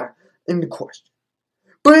about that in the question.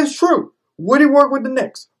 But it's true. Would he work with the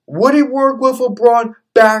Knicks? Would he work with LeBron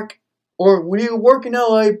back? Or would he work in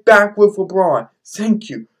LA back with LeBron? Thank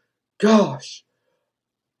you. Gosh.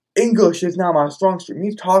 English is not my strong suit.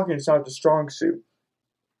 Me talking is not the strong suit.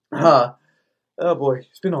 Oh boy,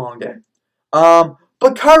 it's been a long day.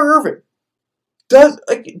 But Kyrie Irving, does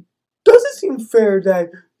it seem fair that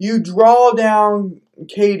you draw down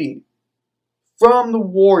KD from the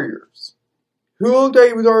Warriors, who looked like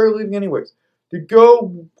he was already leaving anyways, to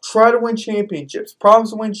go try to win championships, promise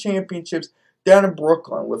to win championships down in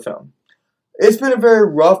Brooklyn with him? It's been a very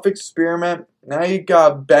rough experiment. Now you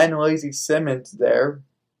got Ben Lazy Simmons there,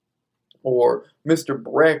 or Mr.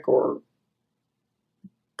 Brick, or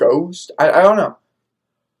Ghost. I don't know.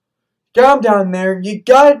 got him down there. You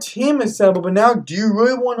got a team assembled, but now do you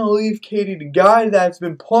really want to leave KD, the guy that's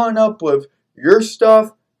been pulling up with your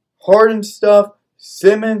stuff, Harden stuff,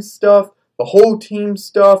 Simmons stuff, the whole team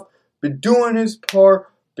stuff, been doing his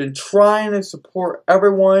part, been trying to support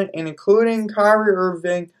everyone, and including Kyrie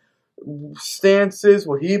Irving, stances,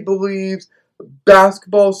 what he believes,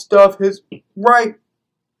 basketball stuff, his right.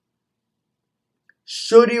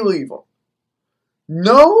 Should he leave him?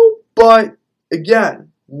 No, but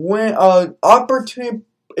again, when an opportunity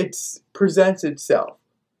presents itself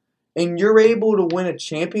and you're able to win a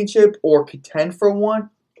championship or contend for one,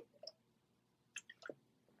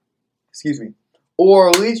 or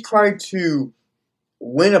at least try to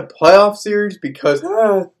win a playoff series because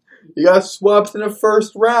you got swept in the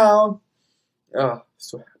first round.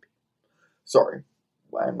 So happy. Sorry,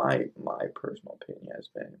 my personal opinion has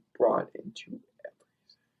been brought into everything.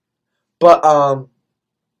 But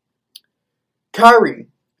Kyrie,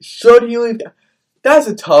 should he leave? That's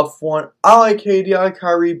a tough one. I like KD, I like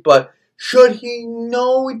Kyrie, but should he?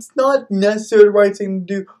 No, it's not necessarily the right thing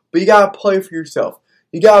to do. But you gotta play for yourself.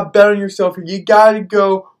 You gotta bet on yourself. You gotta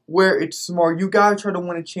go where it's smart. You gotta try to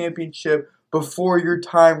win a championship before your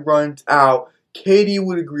time runs out. KD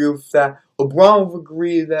would agree with that. LeBron would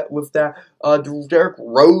agree with that. Derrick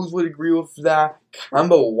Rose would agree with that.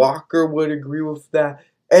 Kemba Walker would agree with that.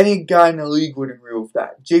 Any guy in the league would agree with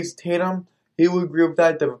that. Jason Tatum, he would agree with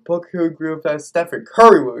that. Devin Booker would agree with that. Stephen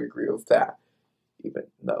Curry would agree with that. Even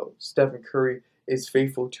though Stephen Curry is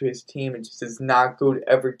faithful to his team and just does not go to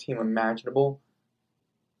every team imaginable.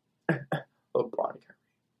 LeBron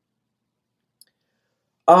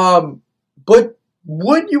Curry. But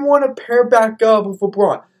would you want to pair back up with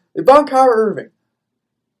LeBron? LeBron, Kyrie Irving.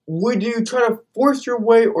 Would you try to force your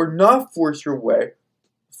way or not force your way?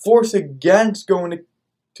 Force against going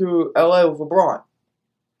to LA with LeBron?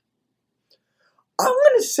 I'm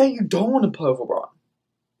going to say you don't want to play with LeBron.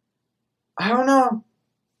 I don't know.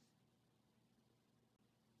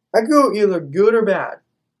 I go either good or bad.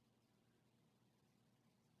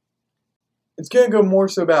 It's going to go more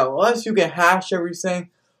so bad. Unless you can hash everything,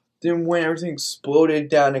 then when everything exploded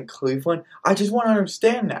down in Cleveland, I just want to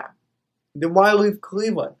understand that. Then why leave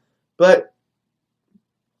Cleveland? But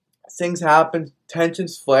things happened,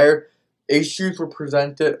 tensions flared, issues were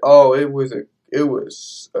presented. Oh, it was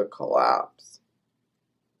a collapse.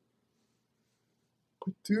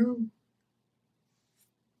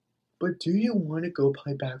 But do you want to go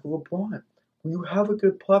play back with LeBron? When you have a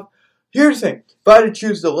good playoff? Here's the thing. If I had to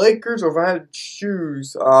choose the Lakers or if I had to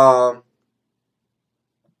choose the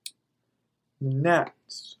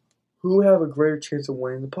Nets, who have a greater chance of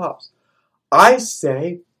winning the playoffs? I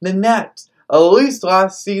say the Nets. At least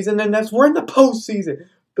last season, the Nets were in the postseason.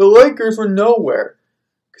 The Lakers were nowhere.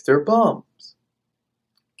 Because they're bums.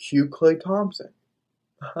 Cue Klay Thompson.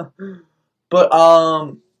 But,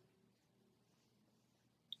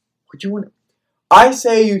 what you want? I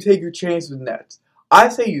say you take your chance with Nets. I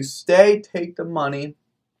say you stay, take the money.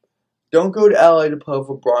 Don't go to LA to play with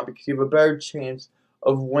LeBron because you have a better chance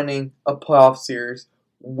of winning a playoff series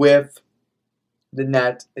with the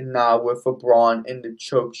Nets and not with LeBron in the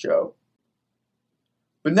choke show.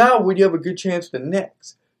 But now, would you have a good chance with the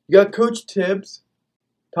Knicks? You got Coach Tibbs,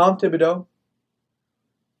 Tom Thibodeau.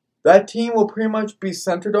 That team will pretty much be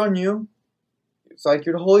centered on you. It's like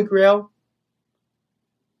you're the Holy Grail.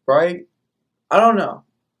 Right? I don't know.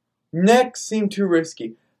 Knicks seem too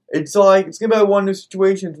risky. It's going to be one of those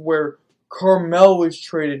situations where Carmelo was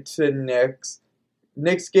traded to the Knicks.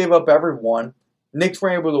 Knicks gave up everyone. Knicks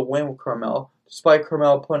were able to win with Carmelo, despite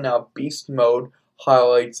Carmelo putting out beast mode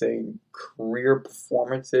highlights and career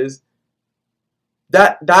performances.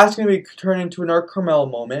 That's going to be turned into another Carmelo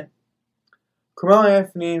moment. Carmelo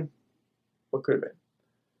Anthony, what could have been?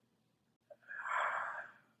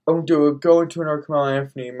 I'm going to go into another Carmelo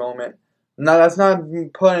Anthony moment. Now, that's not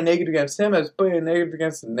putting a negative against him, that's putting a negative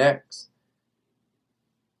against the Knicks.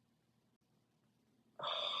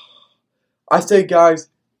 I say, guys,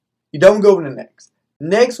 you don't go to the Knicks.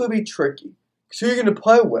 Knicks will be tricky. Because who are you going to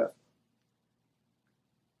play with?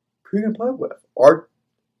 Who are you going to play with?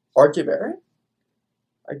 RJ Barrett?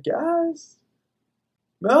 I guess.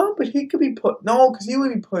 No, but he could be put... No, because he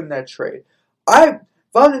would be put in that trade. If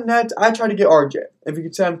I'm the Nets, I try to get RJ. If you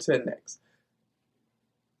could send him to the Knicks.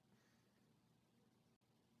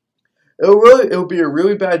 It'll be a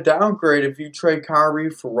really bad downgrade if you trade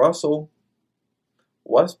Kyrie for Russell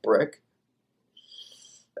Westbrook.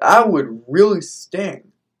 That would really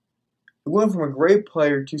sting. It went from a great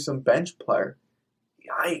player to some bench player.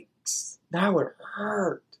 Yikes. That would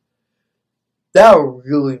hurt. That would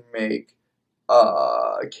really make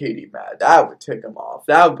KD mad. That would tick him off.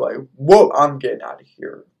 That would be like, whoa, I'm getting out of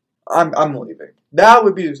here. I'm leaving. That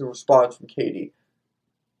would be the response from KD.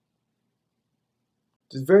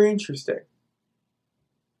 It's very interesting.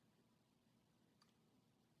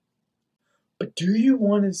 But do you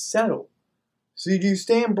want to settle? So do you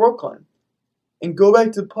stay in Brooklyn and go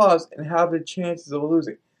back to the playoffs and have the chances of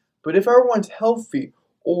losing? But if everyone's healthy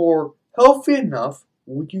or healthy enough,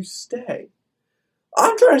 would you stay?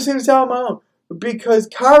 I'm trying to say this out on my own because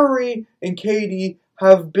Kyrie and KD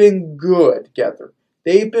have been good together.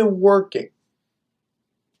 They've been working.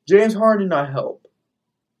 James Harden did not help.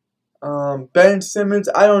 Ben Simmons,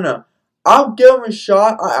 I don't know. I'll give him a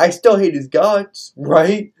shot. I still hate his guts,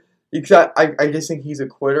 right? Because I just think he's a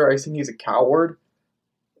quitter. I think he's a coward.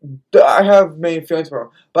 I have many feelings for him.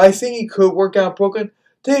 But I think he could work out in Brooklyn.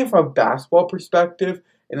 Taking from a basketball perspective,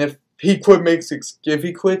 and if he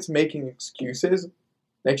quits making excuses,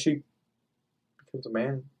 actually becomes a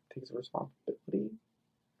man, takes a responsibility.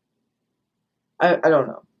 I don't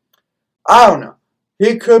know. I don't know.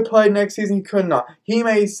 He could play next season. He could not. He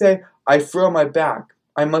may say, I feel my back.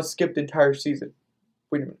 I must skip the entire season.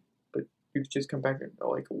 Wait a minute. But you could just come back in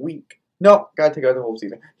like a week. No, gotta take out the whole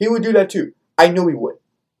season. He would do that too. I know he would.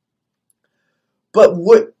 But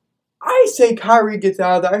what I say Kyrie gets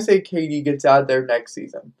out of there. I say KD gets out of there next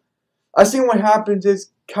season. I think what happens is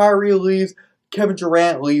Kyrie leaves, Kevin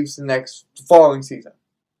Durant leaves the following season.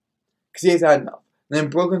 Because he has had enough. And then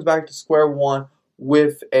Brooklyn's back to square one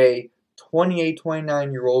with a 28,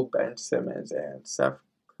 29-year-old Ben Simmons and Steph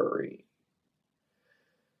Curry.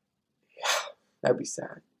 Yeah, that'd be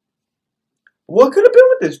sad. What could have been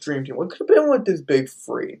with this dream team? What could have been with this big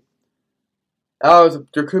free?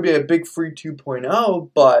 There could be a big free 2.0,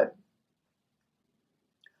 but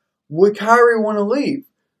would Kyrie want to leave?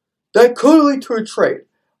 That could lead to a trade.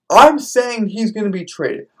 I'm saying he's going to be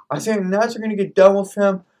traded. I'm saying the Nets are going to get done with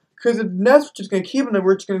him because the Nets are just going to keep him.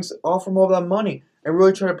 We're just going to offer him all that money and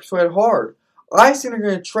really try to persuade hard. I think they're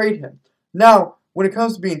going to trade him. Now, when it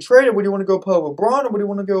comes to being traded, would you want to go play with LeBron or would you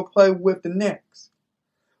want to go play with the Knicks?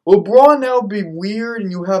 LeBron, that would be weird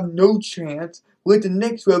and you have no chance. With the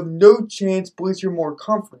Knicks, you have no chance, but at least you're more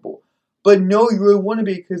comfortable. But no, you really want to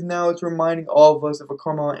be because now it's reminding all of us of a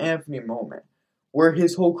Carmelo Anthony moment where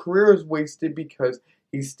his whole career is wasted because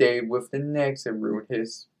he stayed with the Knicks and ruined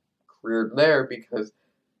his career there because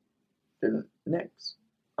they're the Knicks.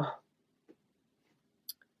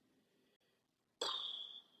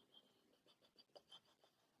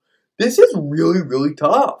 This is really, really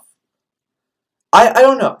tough. I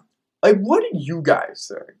don't know. Like, what do you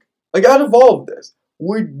guys think? Like, out of all of this,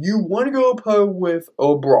 would you want to go play with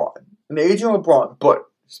LeBron, an aging LeBron, but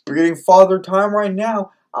he's getting father time right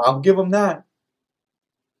now? I'll give him that.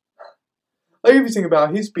 Like, if you think about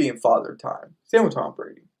it, he's being father time. Same with Tom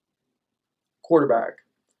Brady, quarterback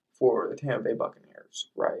for the Tampa Bay Buccaneers,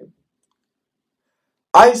 right?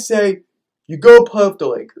 I say you go play with the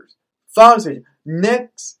Lakers. Final decision.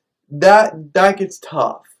 Knicks, that gets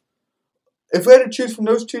tough. If we had to choose from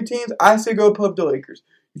those two teams, I say go play with the Lakers.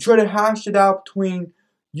 You try to hash it out between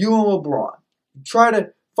you and LeBron. You try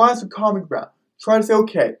to find some common ground. Try to say,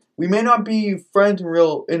 okay, we may not be friends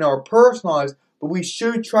in our personal lives, but we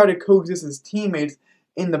should try to coexist as teammates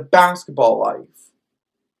in the basketball life.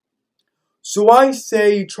 So I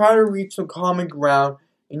say you try to reach some common ground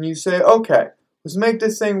and you say, okay, let's make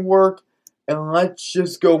this thing work and let's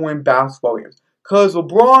just go win basketball games. Because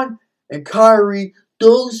LeBron and Kyrie,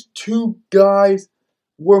 those two guys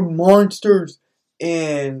were monsters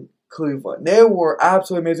in Cleveland. They were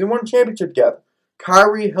absolutely amazing. They won a championship together.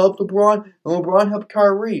 Kyrie helped LeBron and LeBron helped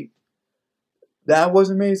Kyrie. That was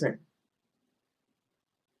amazing.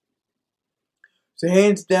 So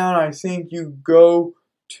hands down, I think you go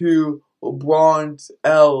to LeBron's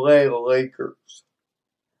LA Lakers.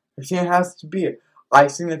 I think it has to be it. I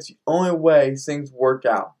think that's the only way things work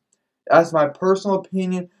out. That's my personal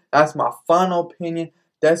opinion. That's my final opinion.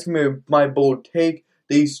 That's going to be my bold take.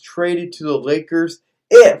 That he's traded to the Lakers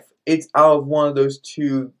if it's out of one of those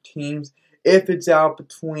two teams. If it's either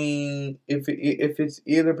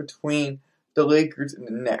between the Lakers and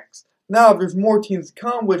the Knicks. Now, if there's more teams to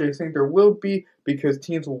come, which I think there will be, because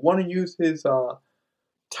teams will want to use his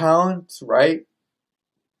talents, right?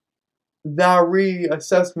 Now I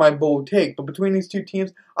reassess my bold take. But between these two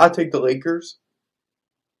teams, I'll take the Lakers.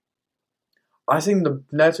 I think the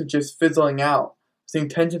Nets are just fizzling out. I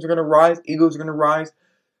think tensions are going to rise. Egos are going to rise.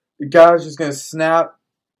 The guys are just going to snap.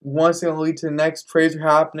 One's going to lead to the next. Trades are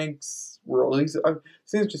happening. Things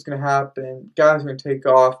are just going to happen. Guys are going to take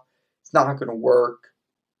off. It's not going to work.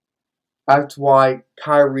 That's why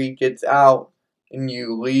Kyrie gets out and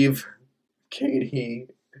you leave KD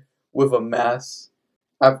with a mess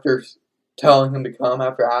after telling him to come,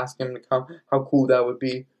 after asking him to come. How cool that would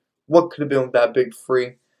be. what could have been with that big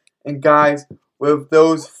free. And guys, with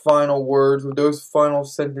those final words, with those final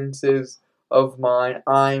sentences of mine,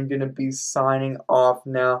 I'm going to be signing off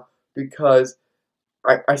now because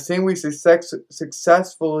I think we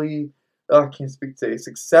successfully, I can't speak today,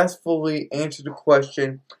 successfully answered the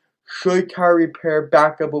question, should Kyrie pair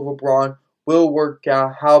back up with LeBron? Will work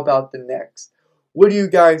out. How about the Knicks? What do you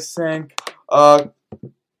guys think?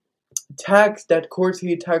 Text that Course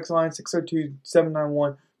Heat text line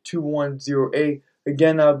 602-791-2108.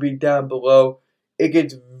 Again, that'll be down below. It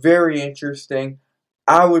gets very interesting.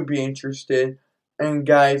 I would be interested. And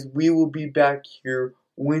guys, we will be back here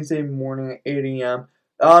Wednesday morning at 8 a.m.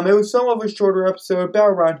 It was somewhat of a shorter episode, about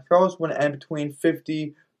around here. I was going to end between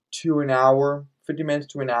 50 minutes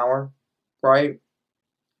to an hour, right?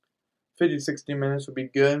 50 to 60 minutes would be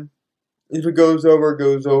good. If it goes over, it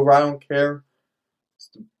goes over. I don't care. It's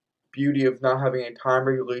the beauty of not having any time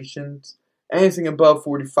regulations. Anything above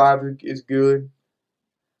 45 is good.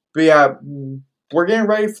 But yeah, we're getting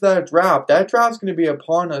ready for that draft. That draft's going to be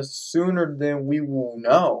upon us sooner than we will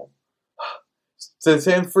know. So it's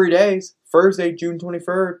in 3 days. Thursday, June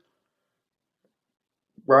 23rd.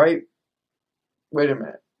 Right? Wait a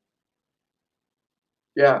minute.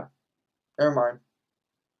 Yeah. Never mind.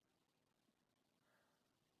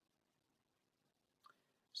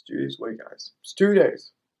 It's 2 days away, guys. It's 2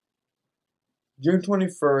 days. June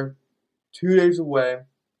 23rd. 2 days away.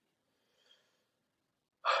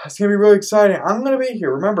 It's going to be really exciting. I'm going to be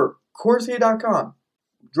here. Remember, CourseHeat.com.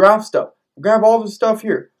 Draft stuff. We're going to have all this stuff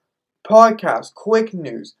here. Podcasts, quick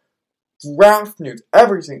news, draft news,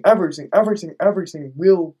 everything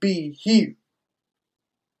will be here.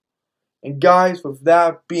 And guys, with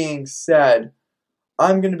that being said,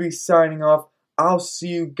 I'm going to be signing off. I'll see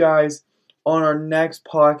you guys on our next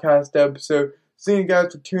podcast episode. Thank you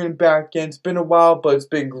guys for tuning back in. It's been a while, but it's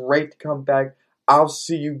been great to come back. I'll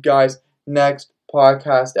see you guys next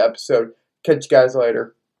podcast episode. Catch you guys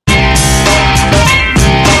later.